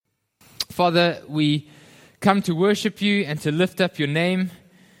Father, we come to worship you and to lift up your name.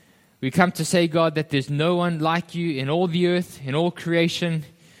 We come to say, God, that there's no one like you in all the earth, in all creation.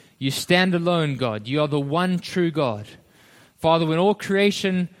 You stand alone, God. You are the one true God. Father, when all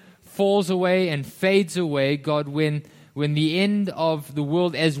creation falls away and fades away, God, when the end of the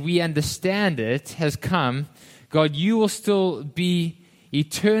world as we understand it has come, God, you will still be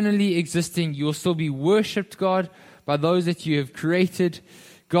eternally existing. You will still be worshipped, God, by those that you have created.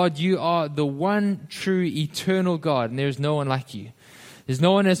 God, you are the one true eternal God, and there is no one like you. There's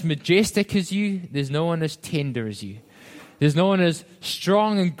no one as majestic as you. There's no one as tender as you. There's no one as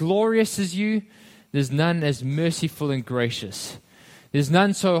strong and glorious as you. There's none as merciful and gracious. There's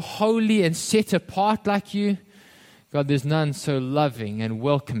none so holy and set apart like you. God, there's none so loving and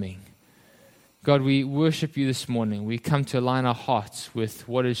welcoming. God, we worship you this morning. We come to align our hearts with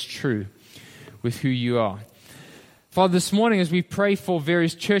what is true, with who you are. Father, this morning as we pray for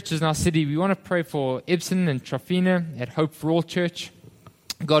various churches in our city, we want to pray for Ibsen and Trafina at Hope for All Church.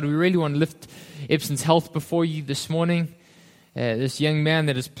 God, we really want to lift Ibsen's health before you this morning. This young man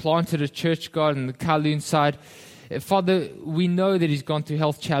that has planted a church, God, on the Kowloon side. Father, we know that he's gone through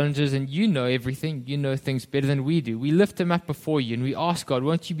health challenges, and you know everything. You know things better than we do. We lift him up before you, and we ask, God,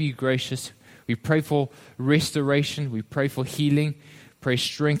 won't you be gracious? We pray for restoration. We pray for healing. Pray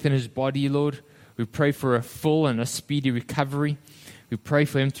strength in his body, Lord. We pray for a full and a speedy recovery. We pray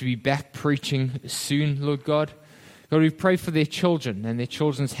for him to be back preaching soon, Lord God. God, we pray for their children and their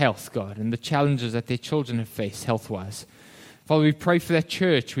children's health, God, and the challenges that their children have faced health-wise. Father, we pray for that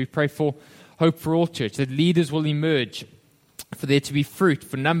church. We pray for Hope for All Church, that leaders will emerge, for there to be fruit,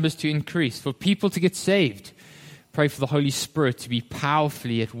 for numbers to increase, for people to get saved. Pray for the Holy Spirit to be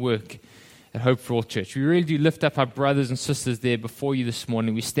powerfully at work at Hope for All Church. We really do lift up our brothers and sisters there before you this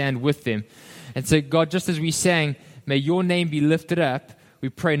morning. We stand with them and say, God, just as we sang, may your name be lifted up, we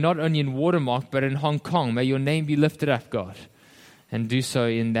pray not only in Watermark, but in Hong Kong. May your name be lifted up, God, and do so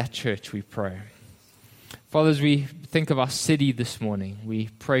in that church, we pray. Father, as we think of our city this morning, we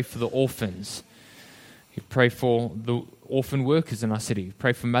pray for the orphans. We pray for the orphan workers in our city. We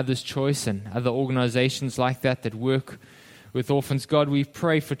pray for Mother's Choice and other organizations like that work with orphans. God, we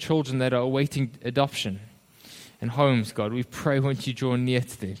pray for children that are awaiting adoption and homes, God. We pray, won't you draw near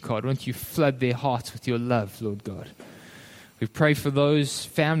to them, God? Won't you flood their hearts with your love, Lord God? We pray for those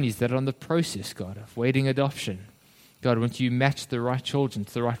families that are on the process, God, of waiting adoption. God, won't you match the right children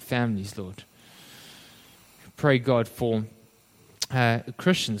to the right families, Lord? We pray, God, for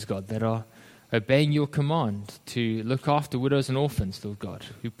Christians, God, that are obeying your command to look after widows and orphans, Lord God.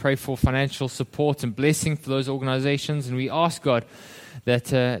 We pray for financial support and blessing for those organizations, and we ask, God,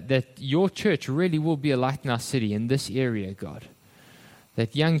 that your church really will be a light in our city, in this area, God.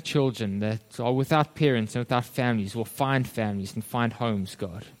 That young children that are without parents and without families will find families and find homes,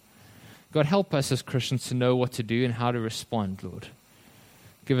 God. God, help us as Christians to know what to do and how to respond, Lord.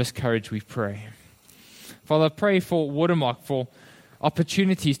 Give us courage, we pray. Father, I pray for Watermark, for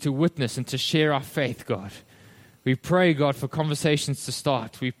opportunities to witness and to share our faith, God. We pray, God, for conversations to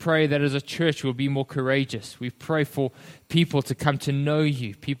start. We pray that as a church we'll be more courageous. We pray for people to come to know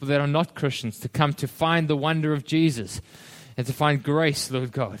you, people that are not Christians, to come to find the wonder of Jesus and to find grace,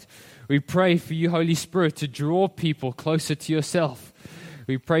 Lord God. We pray for you, Holy Spirit, to draw people closer to yourself.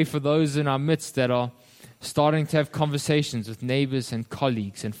 We pray for those in our midst that are starting to have conversations with neighbors and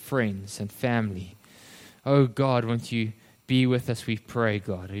colleagues and friends and family. Oh God, won't you be with us, we pray,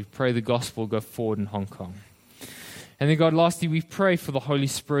 God. We pray the gospel go forward in Hong Kong. And then, God, lastly, we pray for the Holy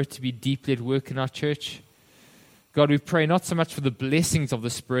Spirit to be deeply at work in our church. God, we pray not so much for the blessings of the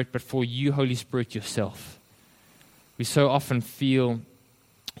Spirit, but for you, Holy Spirit, yourself. We so often feel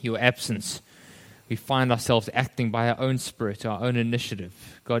your absence. We find ourselves acting by our own spirit, our own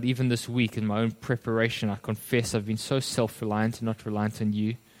initiative. God, even this week in my own preparation, I confess I've been so self-reliant and not reliant on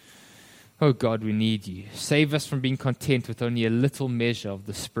you. Oh God, we need you. Save us from being content with only a little measure of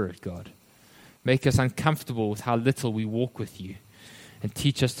the Spirit, God. Make us uncomfortable with how little we walk with you, and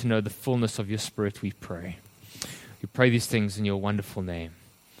teach us to know the fullness of your Spirit, we pray. We pray these things in your wonderful name.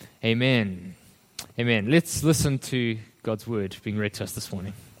 Amen. Amen. Let's listen to God's word being read to us this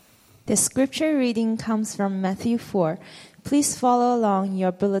morning. The scripture reading comes from Matthew 4. Please follow along in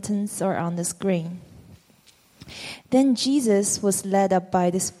your bulletins or on the screen. Then Jesus was led up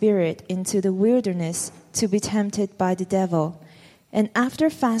by the Spirit into the wilderness to be tempted by the devil. And after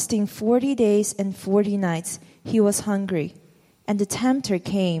fasting 40 days and 40 nights, he was hungry. And the tempter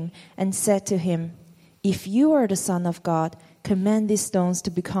came and said to him, "If you are the Son of God, command these stones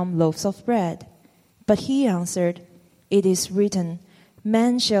to become loaves of bread." But he answered, "It is written,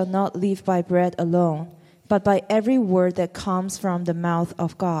 man shall not live by bread alone, but by every word that comes from the mouth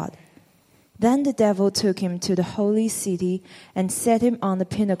of God." Then the devil took him to the holy city and set him on the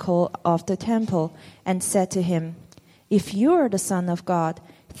pinnacle of the temple and said to him, "If you are the Son of God,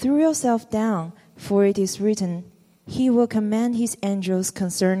 throw yourself down, for it is written, He will command His angels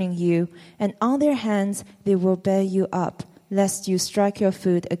concerning you, and on their hands they will bear you up, lest you strike your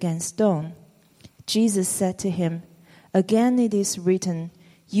foot against stone." Jesus said to him, "Again it is written,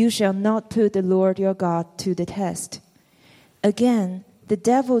 You shall not put the Lord your God to the test." Again, the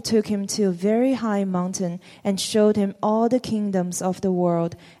devil took him to a very high mountain and showed him all the kingdoms of the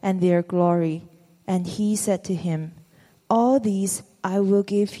world and their glory. And he said to him, "All these I will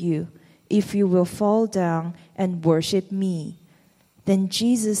give you, if you will fall down and worship me." Then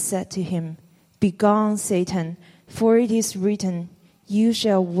Jesus said to him, "Begone, Satan, for it is written, You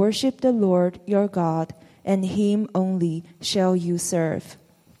shall worship the Lord your God, and Him only shall you serve."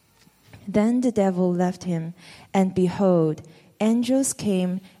 Then the devil left him, and behold, angels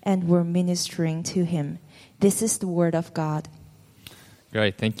came and were ministering to him. This is the word of God.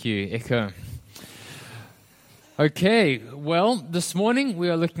 Great, thank you, Echo. Okay, well, this morning we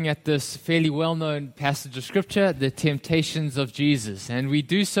are looking at this fairly well-known passage of Scripture, the temptations of Jesus. And we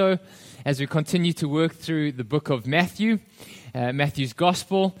do so as we continue to work through the book of Matthew, Matthew's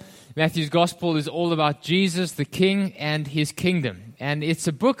Gospel. Matthew's Gospel is all about Jesus, the King, and His kingdom. And it's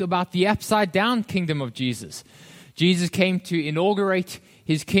a book about the upside-down kingdom of Jesus. Jesus came to inaugurate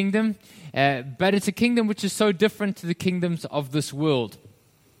His kingdom, but it's a kingdom which is so different to the kingdoms of this world.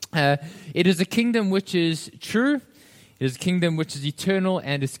 It is a kingdom which is true, it is a kingdom which is eternal,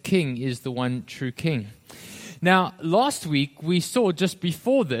 and its king is the one true king. Now, last week we saw just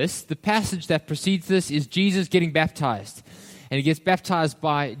before this, the passage that precedes this is Jesus getting baptized. And He gets baptized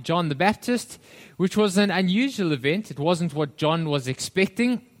by John the Baptist, which was an unusual event. It wasn't what John was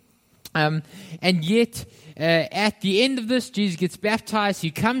expecting. And yet, at the end of this, Jesus gets baptized.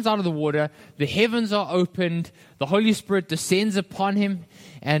 He comes out of the water. The heavens are opened. The Holy Spirit descends upon Him.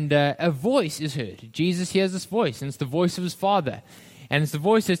 And a voice is heard. Jesus hears this voice, and it's the voice of His Father. And it's the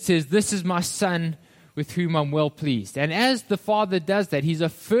voice that says, "This is my Son with whom I'm well pleased." And as the Father does that, He's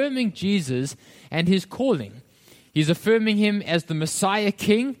affirming Jesus and His calling. He's affirming Him as the Messiah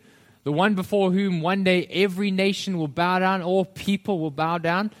King, the one before whom one day every nation will bow down, all people will bow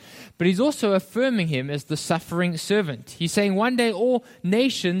down. But He's also affirming Him as the suffering servant. He's saying one day all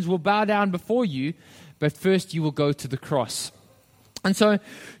nations will bow down before you, but first you will go to the cross. And so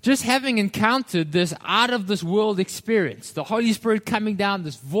just having encountered this out-of-this-world experience, the Holy Spirit coming down,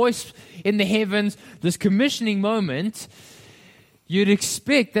 this voice in the heavens, this commissioning moment, you'd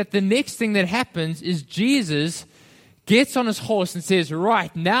expect that the next thing that happens is Jesus gets on His horse and says,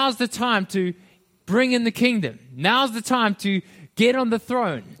 "Right, now's the time to bring in the kingdom. Now's the time to get on the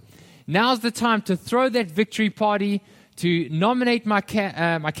throne. Now's the time to throw that victory party, to nominate my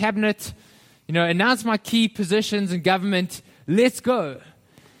cabinet, announce my key positions in government. Let's go."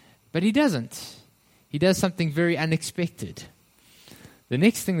 But He doesn't. He does something very unexpected. The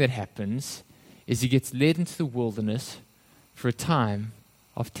next thing that happens is He gets led into the wilderness for a time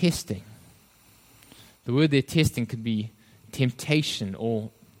of testing. The word there, testing, could be temptation or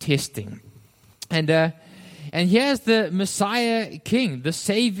testing. And here's the Messiah King, the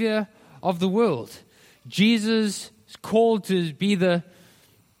Savior of the world. Jesus is called to be the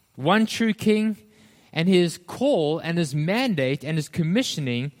one true King, and His call and His mandate and His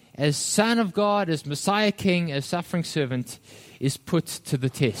commissioning as Son of God, as Messiah King, as suffering servant is put to the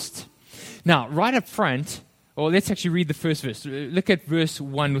test. Now, right up front, let's actually read the first verse. Look at verse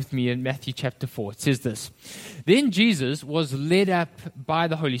 1 with me in Matthew chapter 4. It says this: "Then Jesus was led up by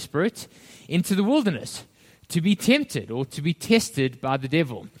the Holy Spirit into the wilderness to be tempted," or to be tested by the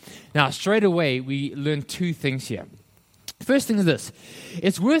devil. Now, straight away, we learn two things here. First thing is this: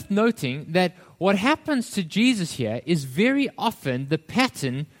 it's worth noting that what happens to Jesus here is very often the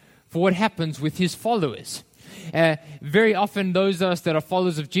pattern for what happens with His followers. Very often those of us that are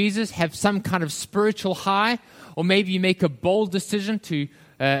followers of Jesus have some kind of spiritual high, or maybe you make a bold decision to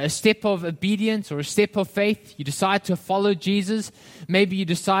a step of obedience or a step of faith. You decide to follow Jesus. Maybe you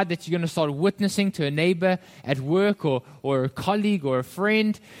decide that you're going to start witnessing to a neighbor at work or a colleague or a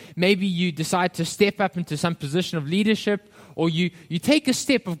friend. Maybe you decide to step up into some position of leadership, or you take a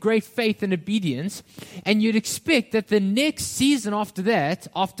step of great faith and obedience, and you'd expect that the next season after that,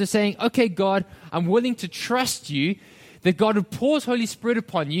 after saying, "Okay, God, I'm willing to trust you," that God would pour His Holy Spirit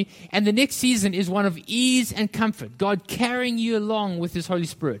upon you, and the next season is one of ease and comfort, God carrying you along with His Holy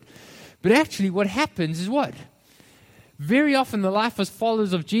Spirit. But actually what happens is what? Very often the life as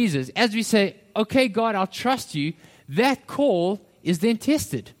followers of Jesus, as we say, "Okay, God, I'll trust you," that call is then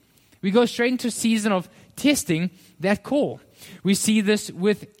tested. We go straight into a season of testing that call. We see this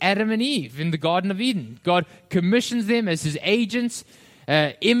with Adam and Eve in the Garden of Eden. God commissions them as his agents,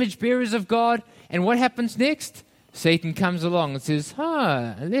 image bearers of God. And what happens next? Satan comes along and says,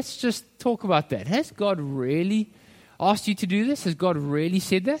 let's just talk about that. Has God really asked you to do this? Has God really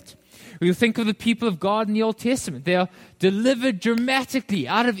said that? We'll think of the people of God in the Old Testament. They are delivered dramatically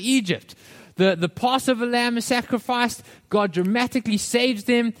out of Egypt. The Passover lamb is sacrificed. God dramatically saves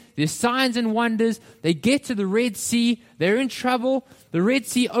them. There's signs and wonders. They get to the Red Sea. They're in trouble. The Red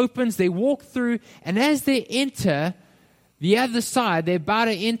Sea opens. They walk through. And as they enter the other side, they're about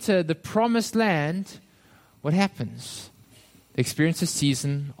to enter the promised land. What happens? They experience a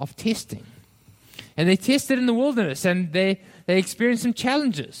season of testing. And they tested in the wilderness, and they experience some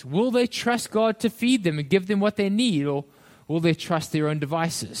challenges. Will they trust God to feed them and give them what they need, or will they trust their own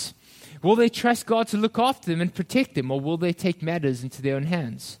devices? Will they trust God to look after them and protect them, or will they take matters into their own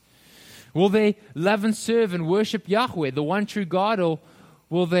hands? Will they love and serve and worship Yahweh, the one true God, or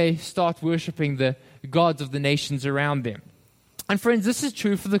will they start worshiping the gods of the nations around them? And friends, this is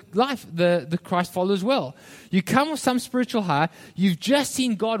true for the life, the Christ follower as well. You come with some spiritual high, you've just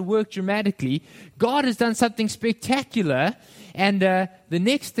seen God work dramatically, God has done something spectacular, and the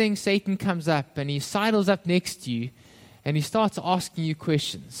next thing, Satan comes up and he sidles up next to you and he starts asking you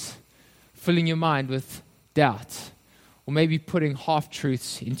questions, filling your mind with doubt, or maybe putting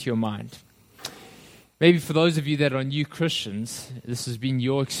half-truths into your mind. Maybe for those of you that are new Christians, this has been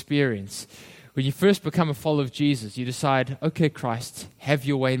your experience. When you first become a follower of Jesus, you decide, okay, Christ, have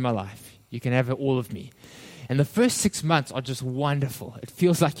your way in my life. You can have all of me. And the first 6 months are just wonderful. It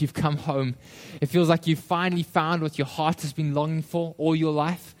feels like you've come home. It feels like you've finally found what your heart has been longing for all your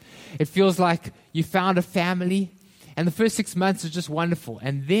life. It feels like you found a family. And the first 6 months is just wonderful.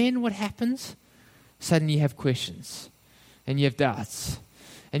 And then what happens? Suddenly you have questions. And you have doubts.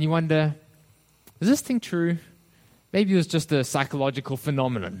 And you wonder, is this thing true? Maybe it was just a psychological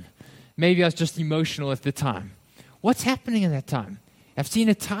phenomenon. Maybe I was just emotional at the time. What's happening in that time? I've seen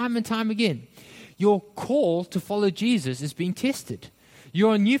it time and time again. Your call to follow Jesus is being tested.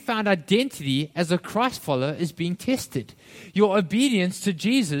 Your newfound identity as a Christ follower is being tested. Your obedience to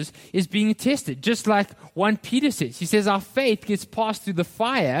Jesus is being tested. Just like 1 Peter says. He says our faith gets passed through the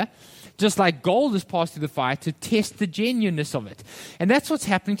fire, just like gold is passed through the fire, to test the genuineness of it. And that's what's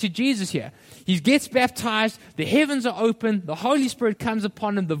happening to Jesus here. He gets baptized, the heavens are open, the Holy Spirit comes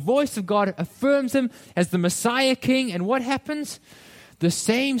upon him, the voice of God affirms him as the Messiah King, and what happens? The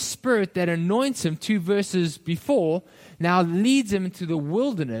same Spirit that anoints him 2 verses before now leads him into the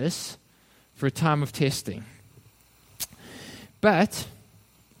wilderness for a time of testing. But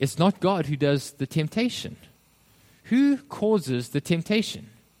it's not God who does the temptation. Who causes the temptation?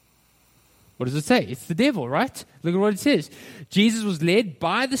 What does it say? It's the devil, right? Look at what it says. Jesus was led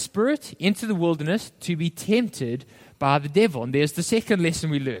by the Spirit into the wilderness to be tempted by the devil. And there's the second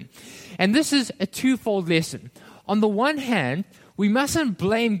lesson we learn. And this is a twofold lesson. On the one hand, we mustn't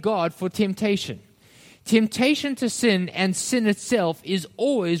blame God for temptation. Temptation to sin and sin itself is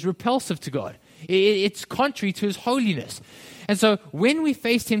always repulsive to God. It's contrary to his holiness. And so when we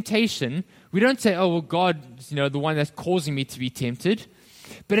face temptation, we don't say, oh, well, God's the one that's causing me to be tempted.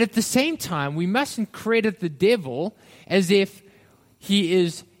 But at the same time, we mustn't credit the devil as if he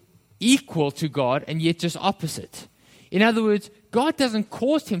is equal to God and yet just opposite. In other words, God doesn't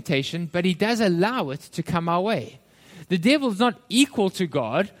cause temptation, but he does allow it to come our way. The devil is not equal to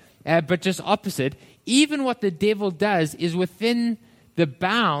God, but just opposite. Even what the devil does is within the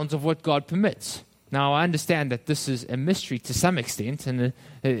bounds of what God permits. Now, I understand that this is a mystery to some extent, and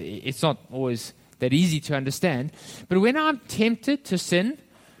it's not always that easy to understand. But when I'm tempted to sin,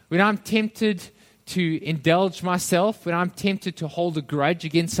 when I'm tempted to indulge myself, when I'm tempted to hold a grudge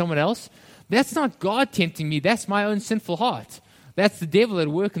against someone else, that's not God tempting me. That's my own sinful heart. That's the devil at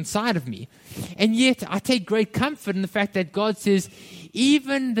work inside of me. And yet, I take great comfort in the fact that God says,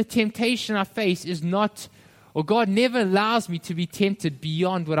 even the temptation I face is not, or God never allows me to be tempted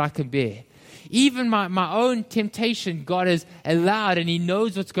beyond what I can bear. Even my own temptation, God has allowed, and he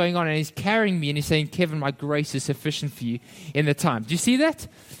knows what's going on, and he's carrying me, and he's saying, Kevin, my grace is sufficient for you in the time. Do you see that?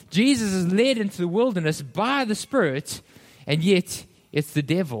 Jesus is led into the wilderness by the Spirit, and yet it's the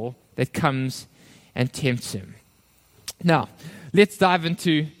devil that comes and tempts him. Now, let's dive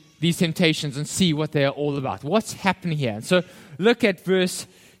into these temptations and see what they're all about. What's happening here? And so look at verse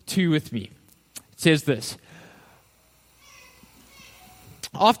 2 with me. It says this.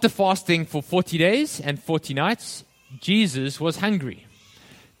 After fasting for 40 days and 40 nights, Jesus was hungry.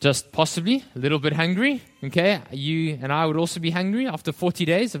 Just possibly a little bit hungry. Okay, you and I would also be hungry after 40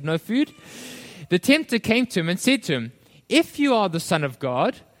 days of no food. The tempter came to him and said to him, if you are the Son of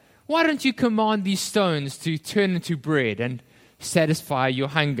God, why don't you command these stones to turn into bread? And satisfy your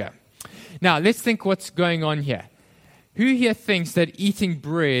hunger. Now, let's think what's going on here. Who here thinks that eating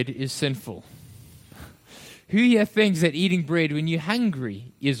bread is sinful? Who here thinks that eating bread when you're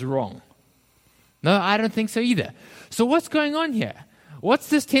hungry is wrong? No, I don't think so either. So what's going on here? What's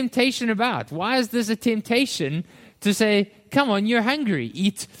this temptation about? Why is this a temptation to say, come on, you're hungry,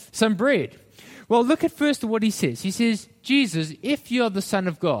 eat some bread? Well, look at first what he says. He says, Jesus, if you're the Son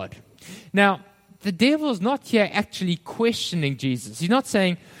of God. Now, the devil's not here actually questioning Jesus. He's not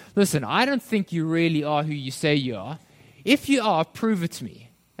saying, listen, I don't think you really are who you say you are. If you are, prove it to me.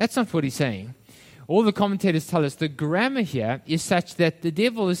 That's not what he's saying. All the commentators tell us the grammar here is such that the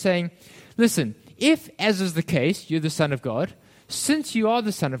devil is saying, listen, if, as is the case, you're the Son of God, since you are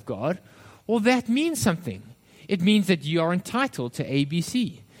the Son of God, well, that means something. It means that you are entitled to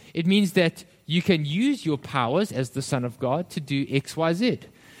ABC. It means that you can use your powers as the Son of God to do X, Y, Z.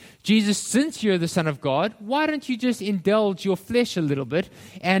 Jesus, since you're the Son of God, why don't you just indulge your flesh a little bit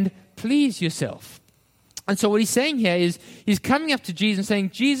and please yourself? And so what he's saying here is he's coming up to Jesus and saying,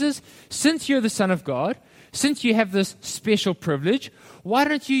 Jesus, since you're the Son of God, since you have this special privilege, why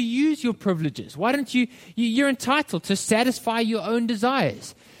don't you use your privileges? Why don't you're entitled to satisfy your own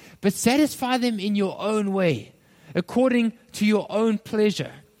desires, but satisfy them in your own way, according to your own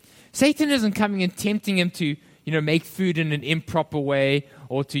pleasure. Satan isn't coming and tempting him to, make food in an improper way,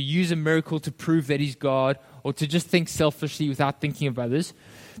 or to use a miracle to prove that he's God, or to just think selfishly without thinking of others.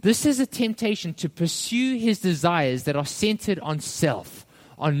 This is a temptation to pursue his desires that are centered on self,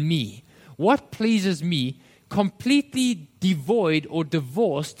 on me. What pleases me, completely devoid or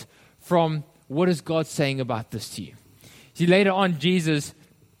divorced from what is God saying about this to you. See, later on,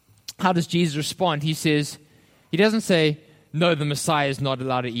 how does Jesus respond? He doesn't say, no, the Messiah is not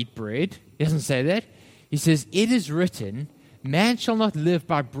allowed to eat bread. He doesn't say that. He says, it is written, man shall not live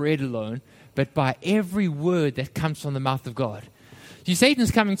by bread alone, but by every word that comes from the mouth of God. See,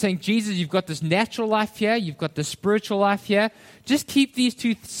 Satan's coming saying, Jesus, you've got this natural life here, you've got the spiritual life here. Just keep these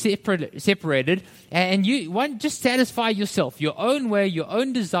two separated, and just satisfy yourself, your own way, your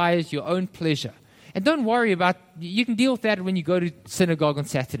own desires, your own pleasure. And don't worry about, you can deal with that when you go to synagogue on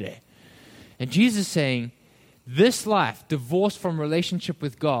Saturday. And Jesus is saying, this life, divorced from relationship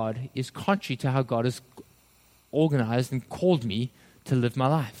with God, is contrary to how God has organized and called me to live my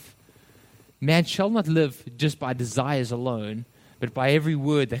life. Man shall not live just by desires alone, but by every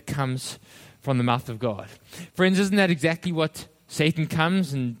word that comes from the mouth of God. Friends, isn't that exactly what Satan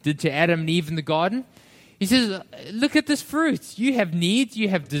comes and did to Adam and Eve in the garden? He says, look at this fruit. You have needs, you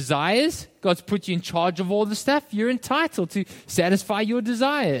have desires. God's put you in charge of all the stuff. You're entitled to satisfy your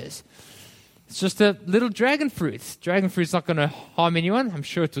desires. It's just a little dragon fruit. Dragon fruit's not going to harm anyone. I'm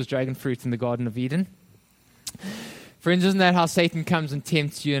sure it was dragon fruit in the Garden of Eden. Friends, isn't that how Satan comes and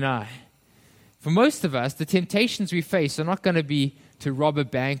tempts you and I? For most of us, the temptations we face are not going to be to rob a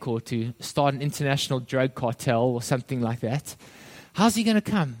bank or to start an international drug cartel or something like that. How's he going to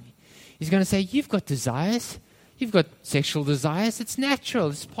come? He's going to say, you've got desires. You've got sexual desires. It's natural.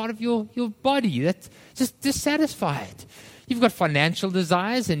 It's part of your body. That's just satisfy it. You've got financial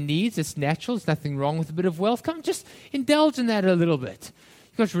desires and needs. It's natural. There's nothing wrong with a bit of wealth. Come, just indulge in that a little bit.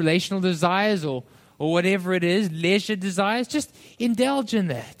 You've got relational desires or whatever it is, leisure desires. Just indulge in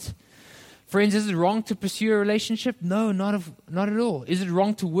that. Friends, is it wrong to pursue a relationship? No, not at all. Is it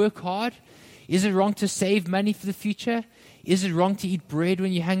wrong to work hard? Is it wrong to save money for the future? Is it wrong to eat bread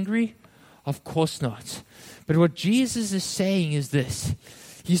when you're hungry? Of course not. But what Jesus is saying is this.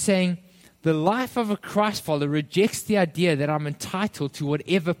 He's saying, the life of a Christ follower rejects the idea that I'm entitled to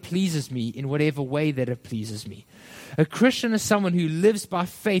whatever pleases me in whatever way that it pleases me. A Christian is someone who lives by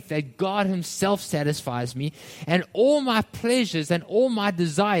faith that God himself satisfies me, and all my pleasures and all my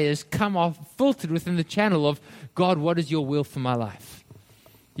desires come off filtered within the channel of, God, what is your will for my life?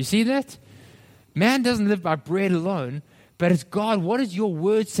 You see that? Man doesn't live by bread alone, but it's God, what is your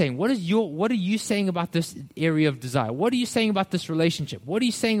word saying? What are you saying about this area of desire? What are you saying about this relationship? What are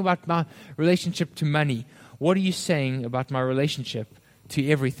you saying about my relationship to money? What are you saying about my relationship to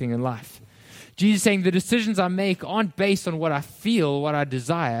everything in life? Jesus is saying the decisions I make aren't based on what I feel, what I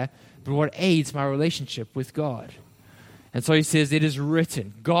desire, but what aids my relationship with God. And so he says, it is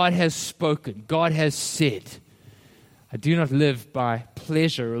written, God has spoken, God has said, I do not live by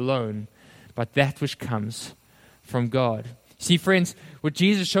pleasure alone, but that which comes from God. See, friends, what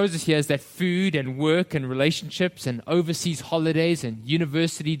Jesus shows us here is that food and work and relationships and overseas holidays and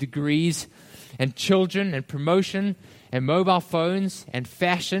university degrees and children and promotion and mobile phones and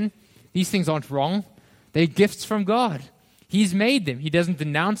fashion, these things aren't wrong. They're gifts from God. He's made them. He doesn't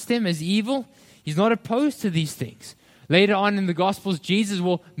denounce them as evil. He's not opposed to these things. Later on in the Gospels, Jesus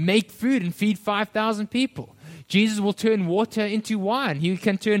will make food and feed 5,000 people. Jesus will turn water into wine. He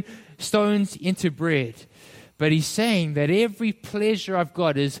can turn stones into bread. But he's saying that every pleasure I've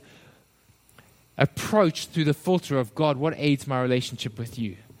got is approached through the filter of God. What aids my relationship with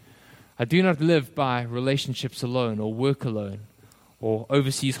you? I do not live by relationships alone or work alone or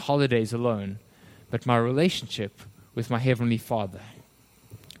overseas holidays alone, but my relationship with my Heavenly Father.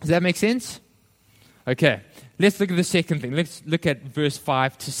 Does that make sense? Okay, let's look at the second thing. Let's look at verse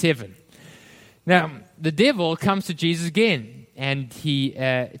 5 to 7. Now, the devil comes to Jesus again, and he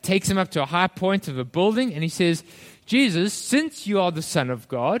takes him up to a high point of a building, and he says, Jesus, since you are the Son of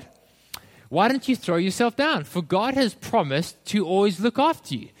God, why don't you throw yourself down? For God has promised to always look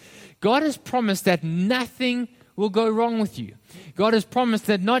after you. God has promised that nothing will go wrong with you. God has promised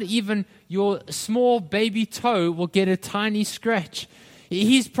that not even your small baby toe will get a tiny scratch.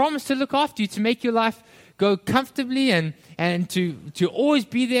 He's promised to look after you, to make your life go comfortably and to always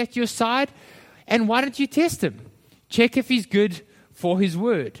be there at your side. And why don't you test him? Check if he's good for his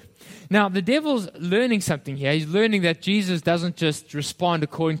word. Now, the devil's learning something here. He's learning that Jesus doesn't just respond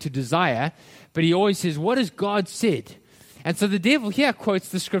according to desire, but he always says, what has God said? And so the devil here quotes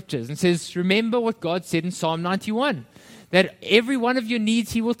the scriptures and says, remember what God said in Psalm 91, that every one of your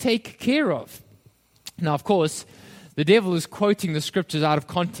needs he will take care of. Now, of course, the devil is quoting the scriptures out of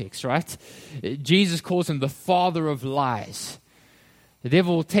context, right? Jesus calls him the father of lies. The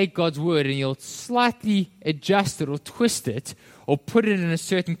devil will take God's word and he'll slightly adjust it or twist it or put it in a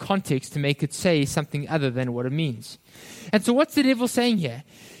certain context to make it say something other than what it means. And so what's the devil saying here?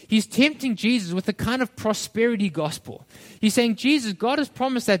 He's tempting Jesus with a kind of prosperity gospel. He's saying, Jesus, God has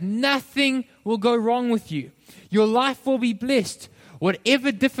promised that nothing will go wrong with you. Your life will be blessed.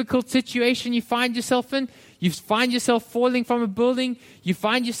 Whatever difficult situation you find yourself in, you find yourself falling from a building, you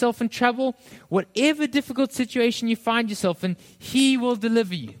find yourself in trouble, whatever difficult situation you find yourself in, He will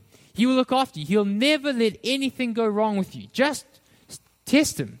deliver you. He will look after you. He'll never let anything go wrong with you. Just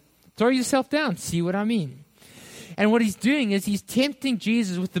test Him. Throw yourself down. See what I mean? And what He's doing is He's tempting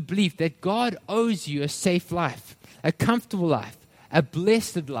Jesus with the belief that God owes you a safe life, a comfortable life, a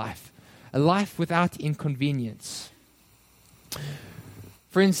blessed life, a life without inconvenience.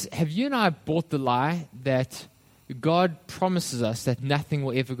 Friends, have you and I bought the lie that God promises us that nothing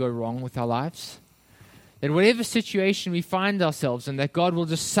will ever go wrong with our lives? That whatever situation we find ourselves in, that God will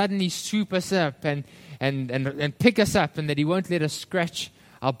just suddenly swoop us up and pick us up, and that He won't let us scratch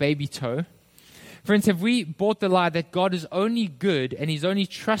our baby toe? Friends, have we bought the lie that God is only good and He's only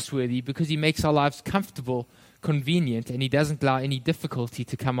trustworthy because He makes our lives comfortable, convenient, and He doesn't allow any difficulty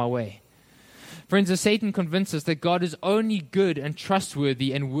to come our way? Friends, as Satan convinces us that God is only good and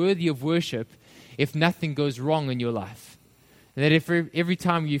trustworthy and worthy of worship if nothing goes wrong in your life. And that if every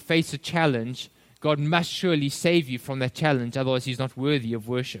time you face a challenge, God must surely save you from that challenge, otherwise He's not worthy of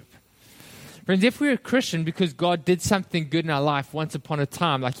worship. Friends, if we're a Christian because God did something good in our life once upon a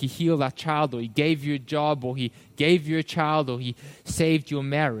time, like He healed our child, or He gave you a job, or He gave you a child, or He saved your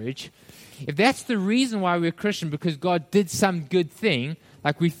marriage, if that's the reason why we're a Christian, because God did some good thing,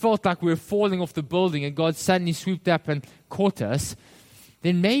 like we felt like we were falling off the building and God suddenly swooped up and caught us,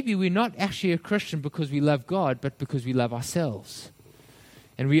 then maybe we're not actually a Christian because we love God, but because we love ourselves.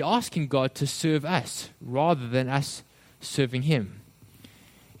 And we're asking God to serve us rather than us serving Him.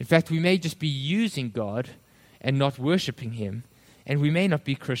 In fact, we may just be using God and not worshiping Him, and we may not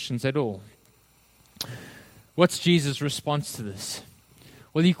be Christians at all. What's Jesus' response to this?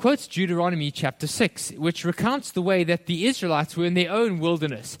 Well, He quotes Deuteronomy chapter 6, which recounts the way that the Israelites were in their own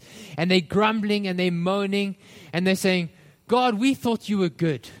wilderness. And they're grumbling and they're moaning and they're saying, God, we thought you were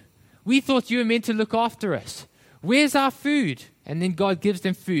good. We thought you were meant to look after us. Where's our food? And then God gives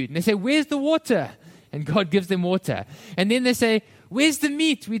them food. And they say, where's the water? And God gives them water. And then they say, where's the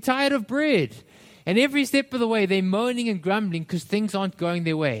meat? We're tired of bread. And every step of the way, they're moaning and grumbling because things aren't going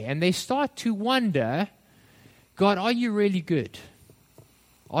their way. And they start to wonder, God, are you really good?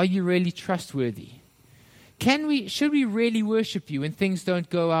 Are you really trustworthy? Should we really worship you when things don't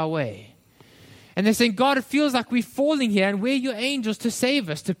go our way? And they're saying, God, it feels like we're falling here, and we're your angels to save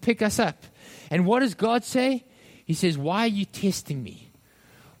us, to pick us up. And what does God say? He says, why are you testing me?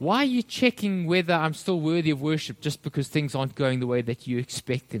 Why are you checking whether I'm still worthy of worship just because things aren't going the way that you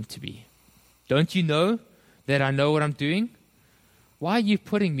expect them to be? Don't you know that I know what I'm doing? Why are you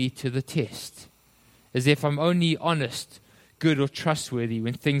putting me to the test? As if I'm only honest, good, or trustworthy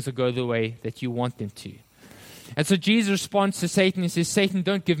when things will go the way that you want them to. And so Jesus responds to Satan and says, Satan,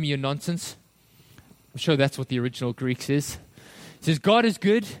 don't give me your nonsense. I'm sure that's what the original Greek says. He says, God is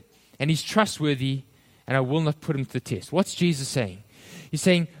good and He's trustworthy, and I will not put Him to the test. What's Jesus saying? He's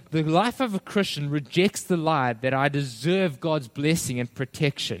saying the life of a Christian rejects the lie that I deserve God's blessing and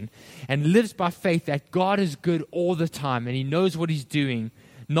protection and lives by faith that God is good all the time and He knows what He's doing,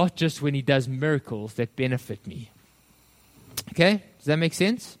 not just when He does miracles that benefit me. Okay? Does that make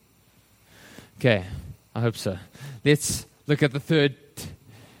sense? Okay, I hope so. Let's look at the third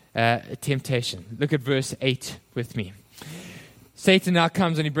temptation. Look at verse 8 with me. Satan now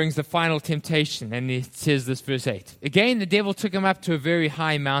comes and he brings the final temptation, and it says this, verse 8. Again, the devil took him up to a very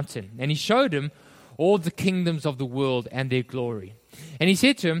high mountain, and he showed him all the kingdoms of the world and their glory. And he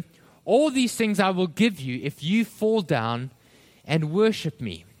said to him, all these things I will give you if you fall down and worship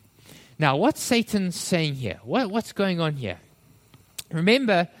me. Now, what's Satan saying here? What's going on here?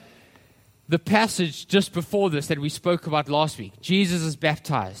 Remember the passage just before this that we spoke about last week. Jesus is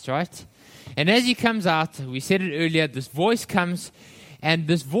baptized, right? And as he comes out, we said it earlier, this voice comes, and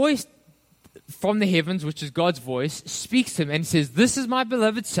this voice from the heavens, which is God's voice, speaks to him and says, this is my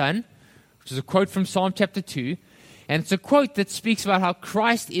beloved Son, which is a quote from Psalm chapter 2. And it's a quote that speaks about how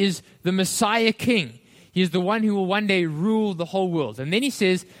Christ is the Messiah King. He is the one who will one day rule the whole world. And then he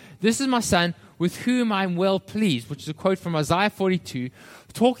says, this is my Son, with whom I'm well pleased, which is a quote from Isaiah 42,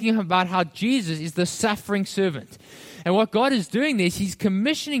 talking about how Jesus is the suffering servant. And what God is doing there is He's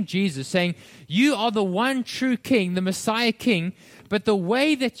commissioning Jesus, saying, you are the one true King, the Messiah King, but the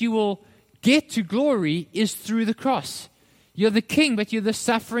way that you will get to glory is through the cross. You're the King, but you're the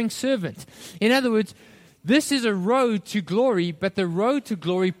suffering servant. In other words, this is a road to glory, but the road to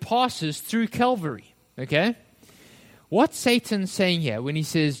glory passes through Calvary. Okay? What's Satan saying here when he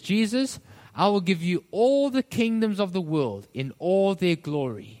says, Jesus, I will give you all the kingdoms of the world in all their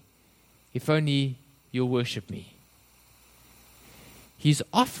glory, if only you'll worship me? He's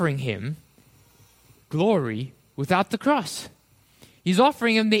offering him glory without the cross. He's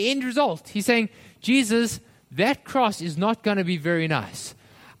offering him the end result. He's saying, Jesus, that cross is not going to be very nice.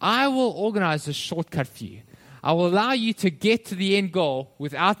 I will organize a shortcut for you. I will allow you to get to the end goal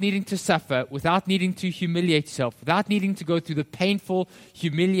without needing to suffer, without needing to humiliate yourself, without needing to go through the painful,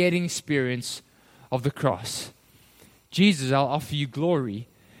 humiliating experience of the cross. Jesus, I'll offer you glory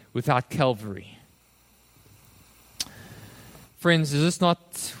without Calvary. Friends, is this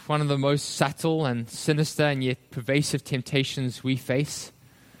not one of the most subtle and sinister and yet pervasive temptations we face?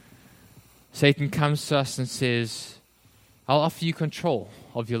 Satan comes to us and says, I'll offer you control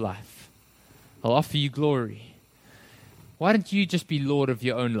of your life. I'll offer you glory. Why don't you just be Lord of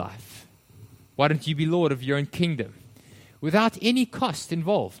your own life? Why don't you be Lord of your own kingdom? Without any cost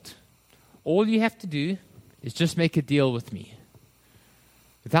involved. All you have to do is just make a deal with me.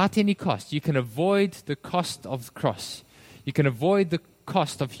 Without any cost. You can avoid the cost of the cross. You can avoid the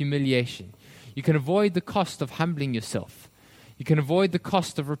cost of humiliation. You can avoid the cost of humbling yourself. You can avoid the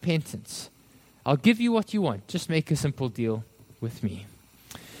cost of repentance. I'll give you what you want. Just make a simple deal with me.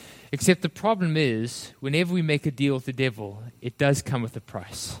 Except the problem is, whenever we make a deal with the devil, it does come with a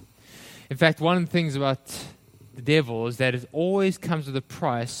price. In fact, one of the things about the devil is that it always comes with a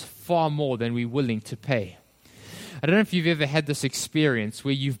price far more than we're willing to pay. I don't know if you've ever had this experience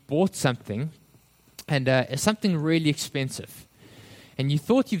where you've bought something, and it's something really expensive. And you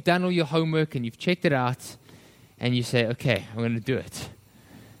thought you've done all your homework and you've checked it out, and you say, okay, I'm going to do it.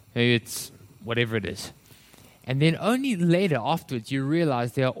 Maybe it's whatever it is. And then only later afterwards you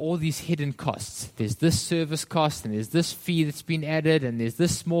realize there are all these hidden costs. There's this service cost, and there's this fee that's been added, and there's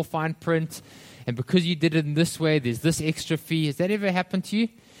this small fine print. And because you did it in this way, there's this extra fee. Has that ever happened to you?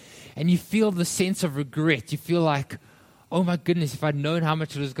 And you feel the sense of regret. You feel like, oh my goodness, if I'd known how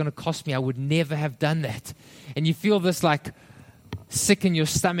much it was going to cost me, I would never have done that. And you feel this like sick in your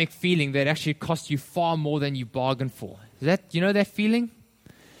stomach feeling that actually cost you far more than you bargained for. You know that feeling?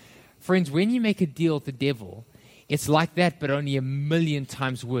 Friends, when you make a deal with the devil, it's like that, but only 1,000,000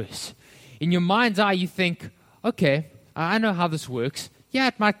 times worse. In your mind's eye, you think, okay, I know how this works. Yeah,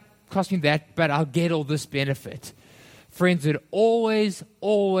 it might cost me that, but I'll get all this benefit. Friends, it always,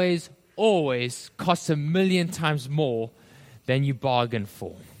 always, always costs 1,000,000 times more than you bargained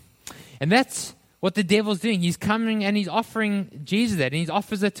for. And that's what the devil's doing. He's coming and he's offering Jesus that, and he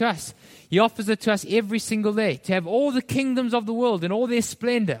offers it to us. He offers it to us every single day, to have all the kingdoms of the world and all their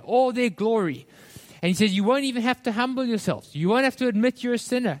splendor, all their glory. And he says, you won't even have to humble yourselves. You won't have to admit you're a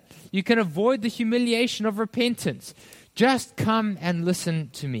sinner. You can avoid the humiliation of repentance. Just come and listen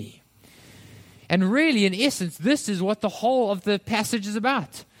to me. And really, in essence, this is what the whole of the passage is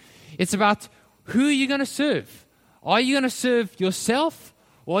about. It's about who you're going to serve. Are you going to serve yourself,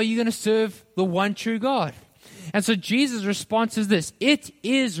 or are you going to serve the one true God? And so Jesus' response is this: it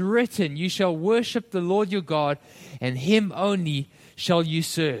is written, you shall worship the Lord your God, and him only shall you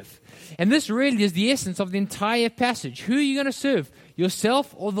serve. And this really is the essence of the entire passage. Who are you going to serve?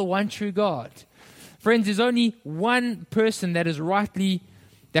 yourself or the one true God? Friends, there's only one person that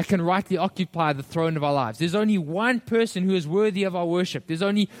can rightly occupy the throne of our lives. There's only one person who is worthy of our worship. There's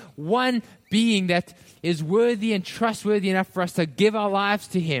only one being that is worthy and trustworthy enough for us to give our lives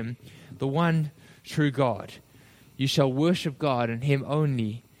to Him, the one true God. You shall worship God, and Him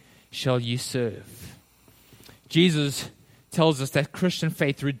only shall you serve. Jesus tells us that Christian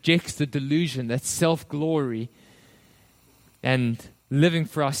faith rejects the delusion that self-glory and living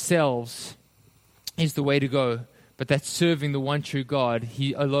for ourselves is the way to go, but that serving the one true God,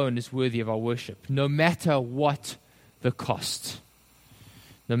 He alone is worthy of our worship, no matter what the cost.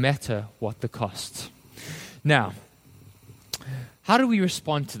 No matter what the cost. Now, how do we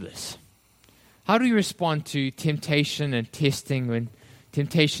respond to this? How do we respond to temptation and testing when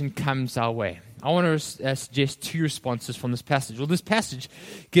temptation comes our way? I want to suggest two responses from this passage. Well, this passage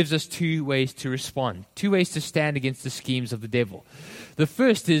gives us two ways to respond, two ways to stand against the schemes of the devil. The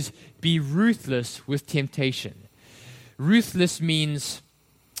first is be ruthless with temptation. Ruthless means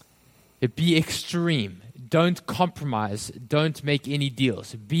be extreme. Don't compromise. Don't make any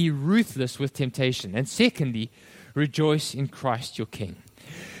deals. Be ruthless with temptation. And secondly, rejoice in Christ your King.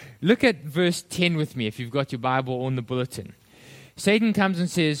 Look at verse 10 with me if you've got your Bible on the bulletin. Satan comes and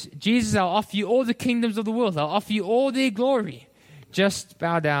says, Jesus, I'll offer you all the kingdoms of the world. I'll offer you all their glory. Just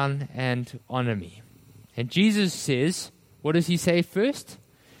bow down and honor me. And Jesus says, what does He say first?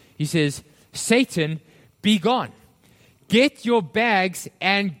 He says, Satan, be gone. Get your bags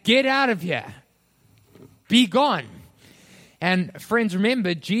and get out of here. Be gone. And friends,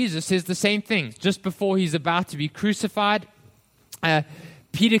 remember, Jesus says the same thing. Just before He's about to be crucified,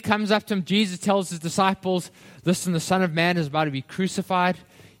 Peter comes up to Him. Jesus tells His disciples, listen, the Son of Man is about to be crucified.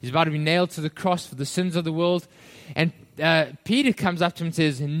 He's about to be nailed to the cross for the sins of the world. And Peter comes up to Him and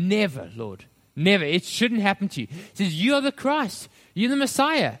says, never, Lord, never. It shouldn't happen to you. He says, you are the Christ. You're the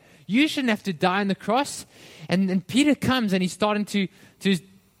Messiah. You shouldn't have to die on the cross. And then Peter comes and he's starting to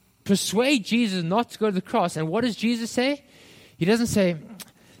persuade Jesus not to go to the cross. And what does Jesus say? He doesn't say,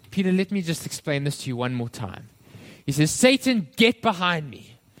 Peter, let me just explain this to you one more time. He says, Satan, get behind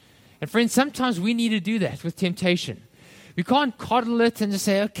me. And friends, sometimes we need to do that with temptation. We can't coddle it and just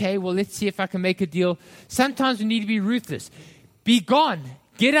say, okay, well, let's see if I can make a deal. Sometimes we need to be ruthless. Be gone.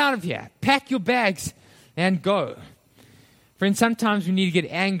 Get out of here. Pack your bags and go. Friends, sometimes we need to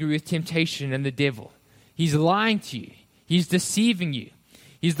get angry with temptation and the devil. He's lying to you. He's deceiving you.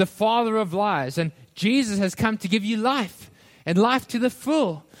 He's the father of lies. And Jesus has come to give you life and life to the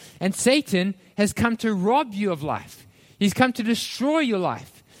full. And Satan has come to rob you of life. He's come to destroy your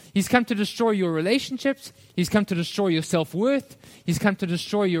life. He's come to destroy your relationships. He's come to destroy your self-worth. He's come to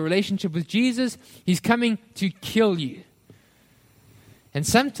destroy your relationship with Jesus. He's coming to kill you. And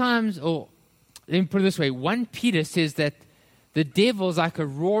sometimes, or let me put it this way, 1 Peter says that the devil's like a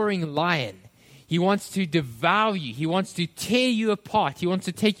roaring lion. He wants to devour you. He wants to tear you apart. He wants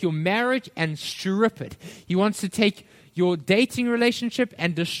to take your marriage and strip it. He wants to take your dating relationship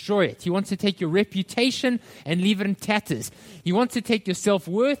and destroy it. He wants to take your reputation and leave it in tatters. He wants to take your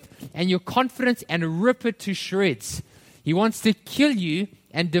self-worth and your confidence and rip it to shreds. He wants to kill you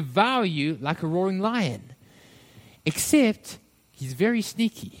and devour you like a roaring lion. Except he's very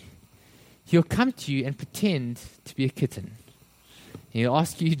sneaky. He'll come to you and pretend to be a kitten. He'll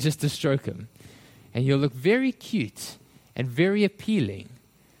ask you just to stroke him. And he'll look very cute and very appealing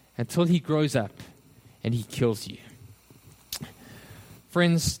until he grows up and he kills you.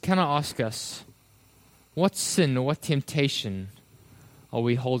 Friends, can I ask us, what sin or what temptation are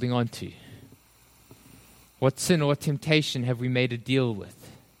we holding on to? What sin or what temptation have we made a deal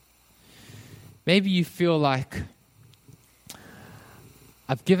with? Maybe you feel like,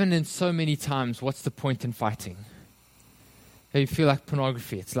 I've given in so many times, what's the point in fighting? Maybe you feel like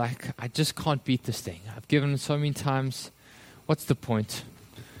pornography. It's like, I just can't beat this thing. I've given in so many times, what's the point?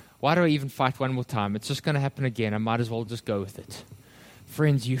 Why do I even fight one more time? It's just going to happen again. I might as well just go with it.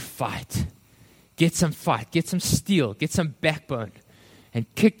 Friends, you fight. Get some fight. Get some steel. Get some backbone. And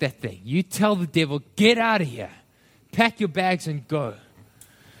kick that thing. You tell the devil, get out of here. Pack your bags and go.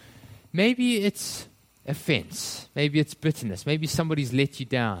 Maybe it's offense. Maybe it's bitterness. Maybe somebody's let you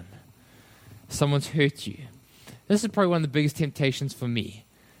down. Someone's hurt you. This is probably one of the biggest temptations for me.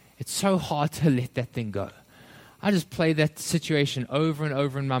 It's so hard to let that thing go. I just play that situation over and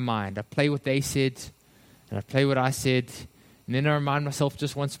over in my mind. I play what they said, and I play what I said, and then I remind myself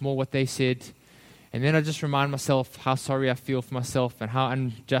just once more what they said, and then I just remind myself how sorry I feel for myself, and how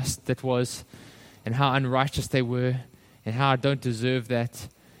unjust that was, and how unrighteous they were, and how I don't deserve that.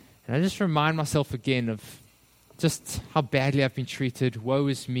 And I just remind myself again of just how badly I've been treated. Woe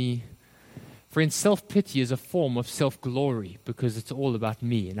is me. Friends, self-pity is a form of self-glory because it's all about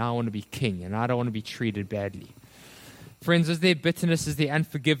me and I want to be king and I don't want to be treated badly. Friends, is there bitterness? Is there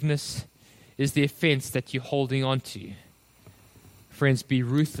unforgiveness? Is there offense that you're holding on to? Friends, be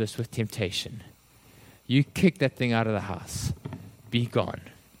ruthless with temptation. You kick that thing out of the house. Be gone.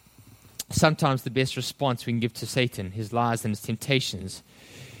 Sometimes the best response we can give to Satan, his lies and his temptations,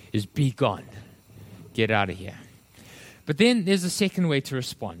 is be gone. Get out of here. But then there's a second way to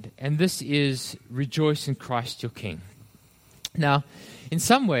respond, and this is rejoice in Christ your King. Now, in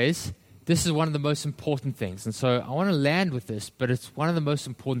some ways, this is one of the most important things, and so I want to land with this, but it's one of the most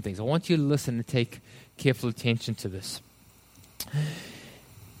important things. I want you to listen and take careful attention to this.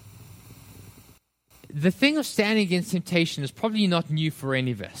 The thing of standing against temptation is probably not new for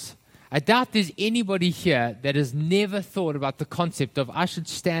any of us. I doubt there's anybody here that has never thought about the concept of I should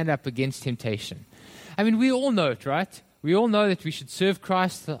stand up against temptation. I mean, we all know it, right? We all know that we should serve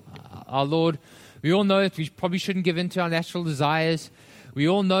Christ, our Lord. We all know that we probably shouldn't give in to our natural desires. We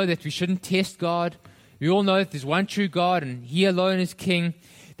all know that we shouldn't test God. We all know that there's one true God and He alone is King.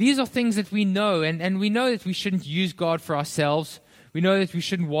 These are things that we know, and we know that we shouldn't use God for ourselves. We know that we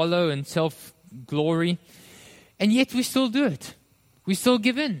shouldn't wallow in self-glory. And yet we still do it. We still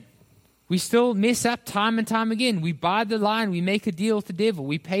give in. We still mess up time and time again. We buy the line. We make a deal with the devil.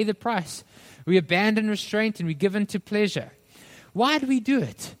 We pay the price. We abandon restraint and we give in to pleasure. Why do we do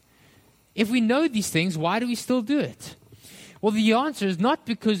it? If we know these things, why do we still do it? Well, the answer is not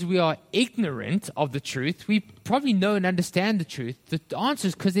because we are ignorant of the truth. We probably know and understand the truth. The answer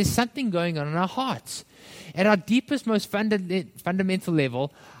is because there's something going on in our hearts. At our deepest, most fundamental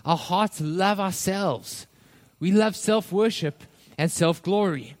level, our hearts love ourselves. We love self-worship and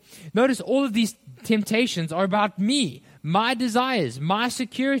self-glory. Notice all of these temptations are about me, my desires, my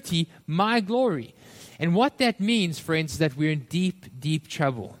security, my glory. And what that means, friends, is that we're in deep, deep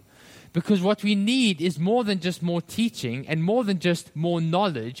trouble. Because what we need is more than just more teaching and more than just more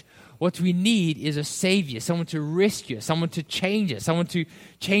knowledge. What we need is a Savior, someone to rescue us, someone to change us, someone to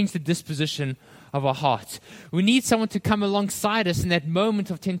change the disposition of our hearts. We need someone to come alongside us in that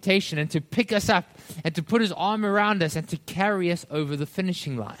moment of temptation and to pick us up and to put his arm around us and to carry us over the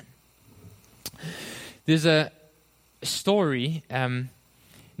finishing line. There's a story,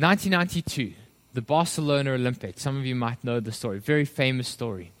 1992, the Barcelona Olympics. Some of you might know the story, very famous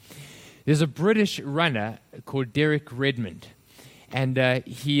story. There's a British runner called Derek Redmond, and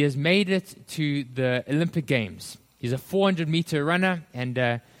he has made it to the Olympic Games. He's a 400-meter runner,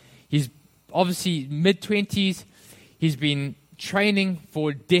 and he's obviously mid-20s. He's been training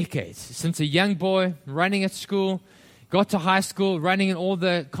for decades, since a young boy, running at school, got to high school, running in all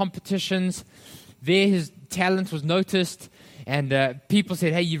the competitions. There his talent was noticed, and people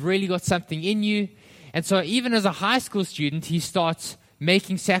said, hey, you've really got something in you. And so even as a high school student, he starts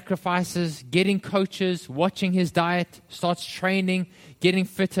making sacrifices, getting coaches, watching his diet, starts training, getting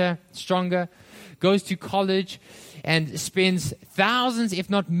fitter, stronger, goes to college and spends thousands, if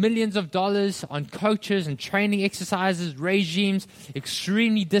not millions of dollars on coaches and training exercises, regimes,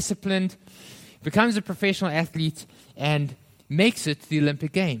 extremely disciplined, becomes a professional athlete and makes it to the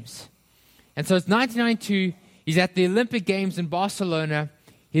Olympic Games. And so it's 1992, he's at the Olympic Games in Barcelona,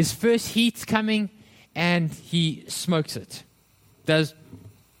 his first heat's coming, and he smokes it. Does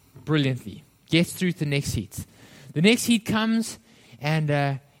brilliantly. Gets through to the next heat. The next heat comes,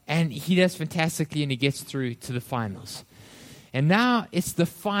 and he does fantastically, and he gets through to the finals. And now it's the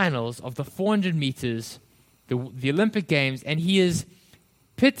finals of the 400 meters, the Olympic Games, and he is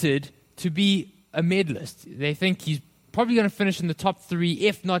pitted to be a medalist. They think he's probably going to finish in the top 3,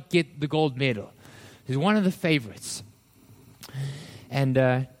 if not get the gold medal. He's one of the favorites.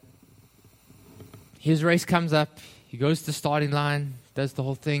 And his race comes up. He goes to the starting line, does the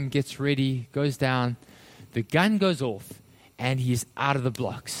whole thing, gets ready, goes down. The gun goes off, and he's out of the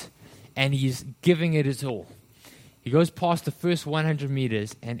blocks. And he's giving it his all. He goes past the first 100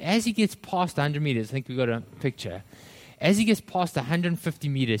 meters, and as he gets past 100 meters, I think we got a picture. As he gets past 150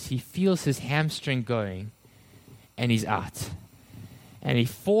 meters, he feels his hamstring going, and he's out. And he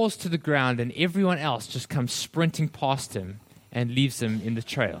falls to the ground, and everyone else just comes sprinting past him and leaves him in the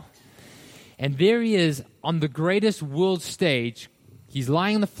trail. And there he is on the greatest world stage. He's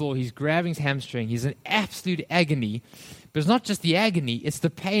lying on the floor. He's grabbing his hamstring. He's in absolute agony. But it's not just the agony. It's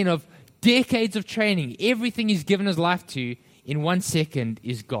the pain of decades of training. Everything he's given his life to in 1 second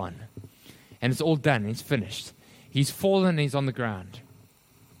is gone. And it's all done. It's finished. He's fallen and he's on the ground.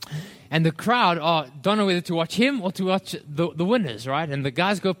 And the crowd don't know whether to watch him or to watch the winners, right? And the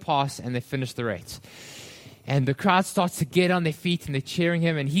guys go past and they finish the race. And the crowd starts to get on their feet and they're cheering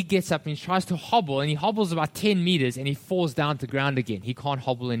him. And he gets up and he tries to hobble. And he hobbles about 10 meters and he falls down to the ground again. He can't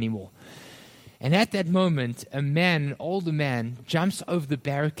hobble anymore. And at that moment, an older man, jumps over the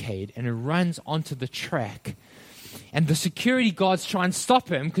barricade and runs onto the track. And the security guards try and stop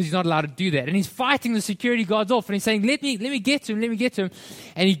him because he's not allowed to do that. And he's fighting the security guards off. And he's saying, let me get to him.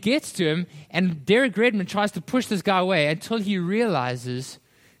 And he gets to him. And Derek Redmond tries to push this guy away until he realizes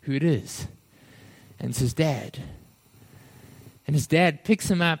who it is. And it's his dad. And his dad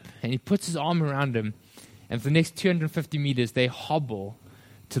picks him up and he puts his arm around him. And for the next 250 meters, they hobble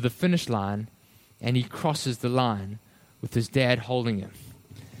to the finish line. And he crosses the line with his dad holding him.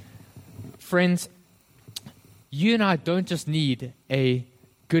 Friends, you and I don't just need a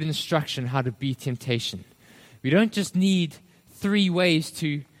good instruction how to beat temptation. We don't just need 3 ways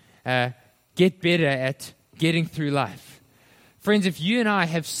to get better at getting through life. Friends, if you and I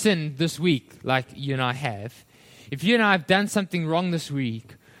have sinned this week, like you and I have, if you and I have done something wrong this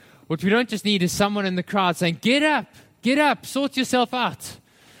week, what we don't just need is someone in the crowd saying, get up, sort yourself out.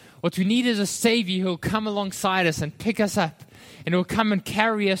 What we need is a Savior who will come alongside us and pick us up, and who will come and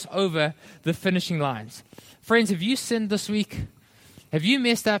carry us over the finishing lines. Friends, have you sinned this week? Have you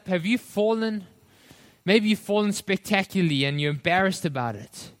messed up? Have you fallen? Maybe you've fallen spectacularly and you're embarrassed about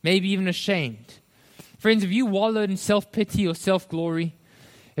it. Maybe even ashamed. Friends, have you wallowed in self-pity or self-glory?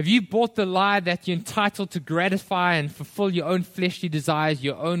 Have you bought the lie that you're entitled to gratify and fulfill your own fleshly desires,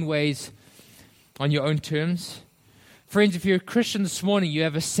 your own ways, on your own terms? Friends, if you're a Christian this morning, you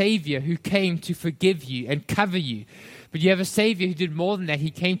have a Savior who came to forgive you and cover you. But you have a Savior who did more than that.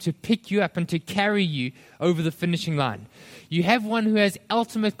 He came to pick you up and to carry you over the finishing line. You have one who has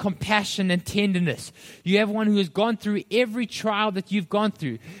ultimate compassion and tenderness. You have one who has gone through every trial that you've gone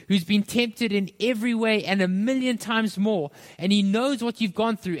through, who's been tempted in every way and 1,000,000 times more. And he knows what you've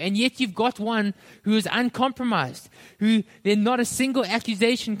gone through. And yet you've got one who is uncompromised, who then not a single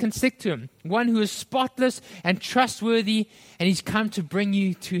accusation can stick to him. One who is spotless and trustworthy, and he's come to bring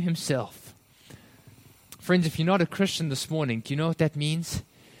you to himself. Friends, if you're not a Christian this morning, do you know what that means?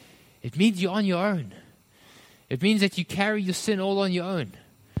 It means you're on your own. It means that you carry your sin all on your own.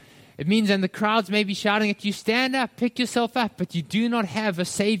 It means, and the crowds may be shouting at you, stand up, pick yourself up, but you do not have a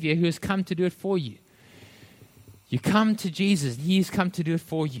Savior who has come to do it for you. You come to Jesus, and He's come to do it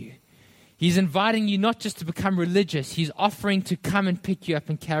for you. He's inviting you not just to become religious, He's offering to come and pick you up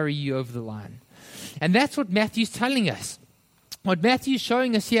and carry you over the line. And that's what Matthew's telling us. What Matthew's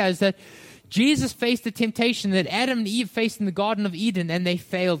showing us here is that Jesus faced the temptation that Adam and Eve faced in the Garden of Eden, and they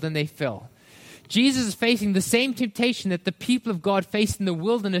failed and they fell. Jesus is facing the same temptation that the people of God faced in the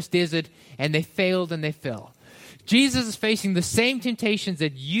wilderness desert, and they failed and they fell. Jesus is facing the same temptations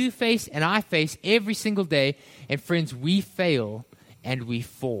that you face and I face every single day, and friends, we fail and we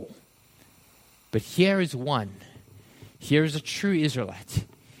fall. But here is one. Here is a true Israelite.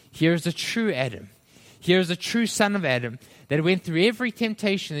 Here is a true Adam. Here is a true son of Adam that went through every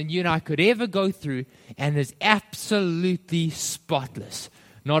temptation that you and I could ever go through and is absolutely spotless.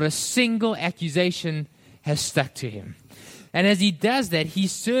 Not a single accusation has stuck to him. And as he does that,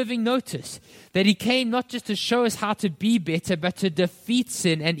 he's serving notice that he came not just to show us how to be better, but to defeat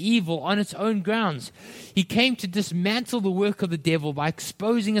sin and evil on its own grounds. He came to dismantle the work of the devil by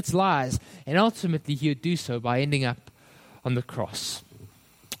exposing its lies, and ultimately he would do so by ending up on the cross.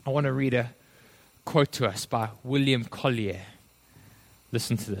 I want to read a quote to us by William Collier.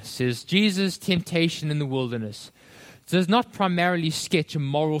 Listen to this. It says, Jesus' temptation in the wilderness does not primarily sketch a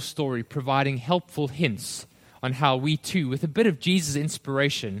moral story providing helpful hints on how we too, with a bit of Jesus'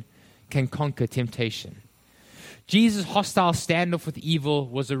 inspiration, can conquer temptation. Jesus' hostile standoff with evil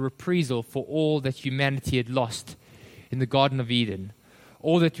was a reprisal for all that humanity had lost in the Garden of Eden,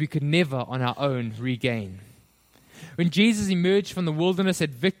 all that we could never on our own regain. When Jesus emerged from the wilderness at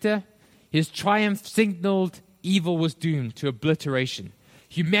victor, his triumph signaled evil was doomed to obliteration.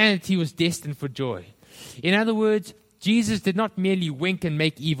 Humanity was destined for joy. In other words, Jesus did not merely wink and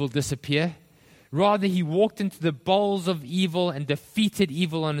make evil disappear. Rather, he walked into the bowls of evil and defeated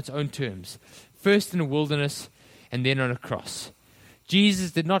evil on its own terms, first in a wilderness and then on a cross.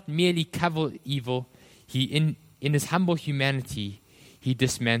 Jesus did not merely cover evil. In his humble humanity, he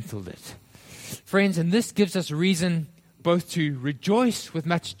dismantled it. Friends, and this gives us reason both to rejoice with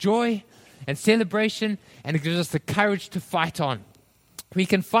much joy and celebration, and it gives us the courage to fight on. We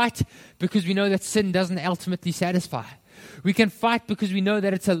can fight because we know that sin doesn't ultimately satisfy. We can fight because we know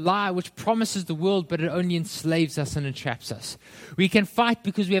that it's a lie which promises the world, but it only enslaves us and entraps us. We can fight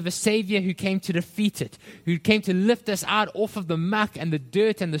because we have a Savior who came to defeat it, who came to lift us out off of the muck and the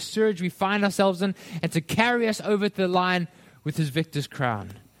dirt and the surge we find ourselves in, and to carry us over to the line with his victor's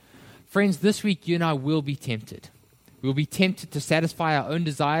crown. Friends, this week you and I will be tempted. We'll be tempted to satisfy our own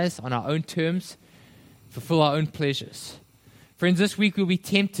desires on our own terms, fulfill our own pleasures. Friends, this week we'll be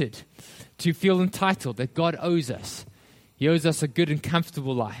tempted to feel entitled that God owes us. He owes us a good and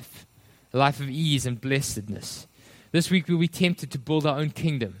comfortable life, a life of ease and blessedness. This week we'll be tempted to build our own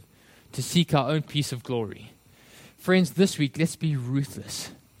kingdom, to seek our own piece of glory. Friends, this week, let's be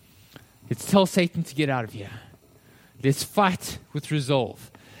ruthless. Let's tell Satan to get out of here. Let's fight with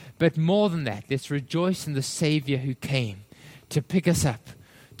resolve. But more than that, let's rejoice in the Savior who came to pick us up,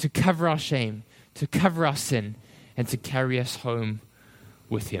 to cover our shame, to cover our sin, and to carry us home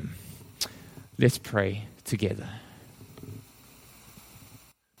with Him. Let's pray together.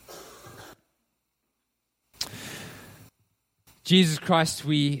 Jesus Christ,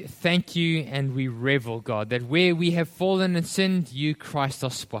 we thank you and we revel, God, that where we have fallen and sinned, you, Christ, are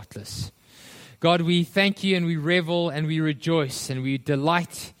spotless. God, we thank you and we revel and we rejoice and we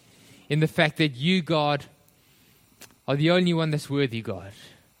delight in the fact that you, God, are the only one that's worthy, God.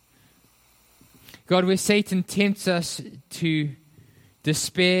 God, where Satan tempts us to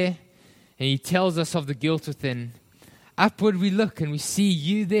despair and he tells us of the guilt within, upward we look and we see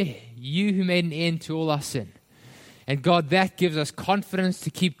you there, you who made an end to all our sin. And God, that gives us confidence to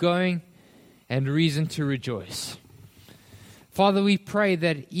keep going and reason to rejoice. Father, we pray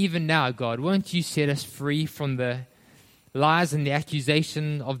that even now, God, won't you set us free from the lies and the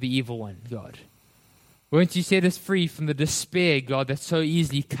accusation of the evil one, God. Won't you set us free from the despair, God, that so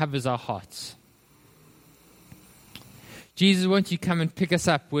easily covers our hearts. Jesus, won't you come and pick us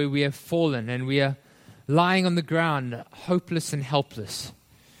up where we have fallen and we are lying on the ground, hopeless and helpless.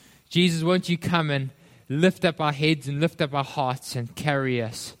 Jesus, won't you come and lift up our heads and lift up our hearts and carry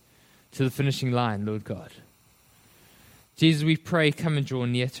us to the finishing line, Lord God. Jesus, we pray, come and draw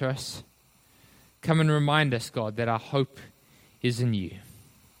near to us. Come and remind us, God, that our hope is in you.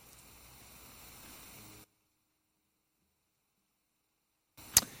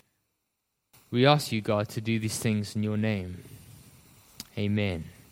 We ask you, God, to do these things in your name. Amen.